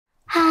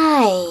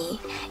Hi!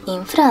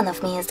 In front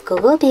of me is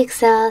Google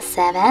Pixel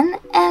 7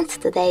 and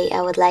today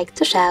I would like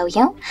to show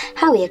you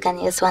how you can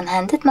use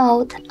one-handed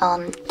mode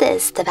on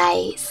this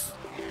device.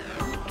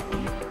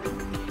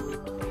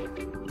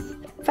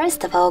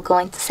 First of all, go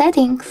into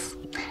Settings,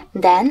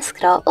 then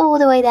scroll all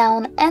the way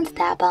down and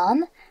tap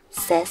on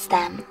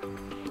System.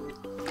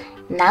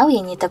 Now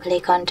you need to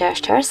click on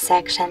Gestures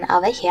section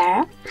over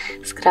here,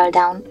 scroll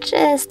down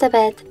just a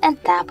bit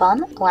and tap on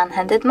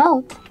one-handed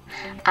mode.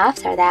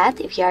 After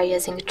that, if you are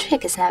using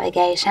Tricky's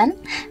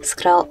navigation,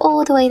 scroll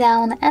all the way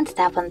down and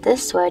tap on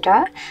this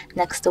switcher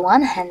next to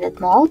one-handed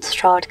mode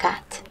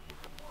shortcut.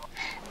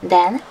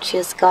 Then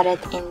choose Got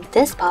It in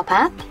this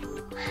pop-up.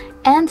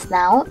 And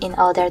now, in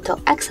order to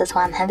access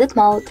one-handed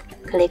mode,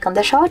 click on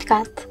the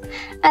shortcut.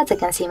 As you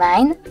can see,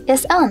 mine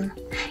is on.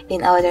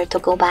 In order to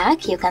go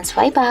back, you can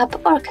swipe up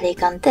or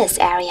click on this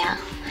area.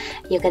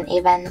 You can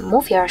even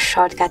move your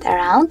shortcut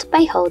around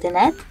by holding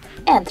it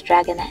and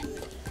dragging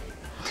it.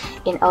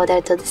 In order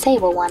to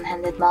disable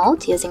one-handed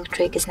mode using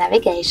Tricky's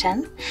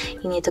navigation,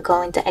 you need to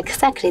go into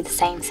exactly the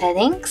same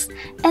settings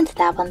and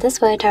tap on the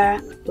switcher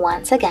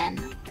once again.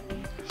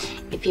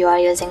 If you are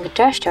using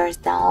gestures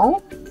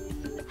though,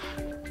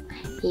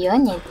 you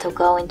need to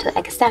go into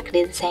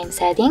exactly the same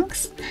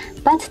settings,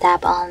 but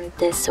tap on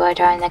this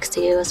switcher next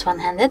to use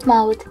one-handed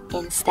mode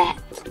instead.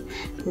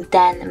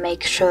 Then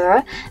make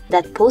sure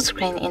that pull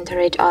screen into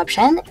reach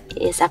option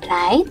is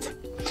applied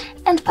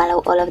and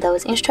follow all of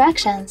those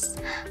instructions.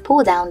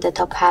 Pull down the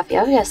top half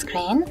of your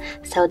screen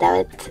so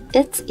that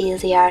it's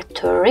easier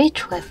to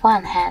reach with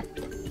one hand.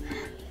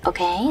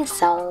 Okay,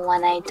 so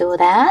when I do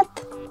that,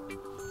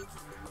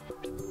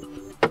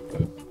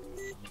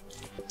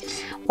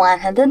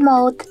 one-handed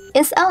mode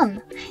is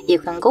on. You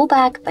can go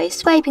back by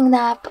swiping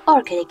up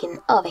or clicking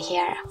over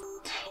here.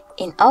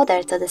 In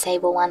order to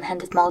disable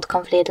one-handed mode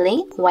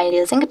completely while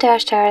using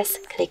gestures,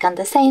 click on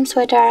the same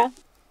switcher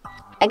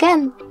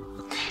again.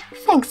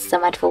 Thanks so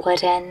much for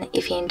watching.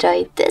 If you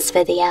enjoyed this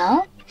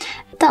video,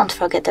 don't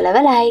forget to leave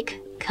a like,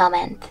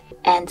 comment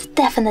and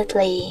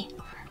definitely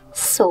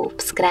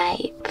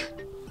subscribe.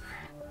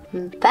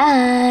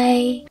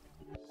 Bye!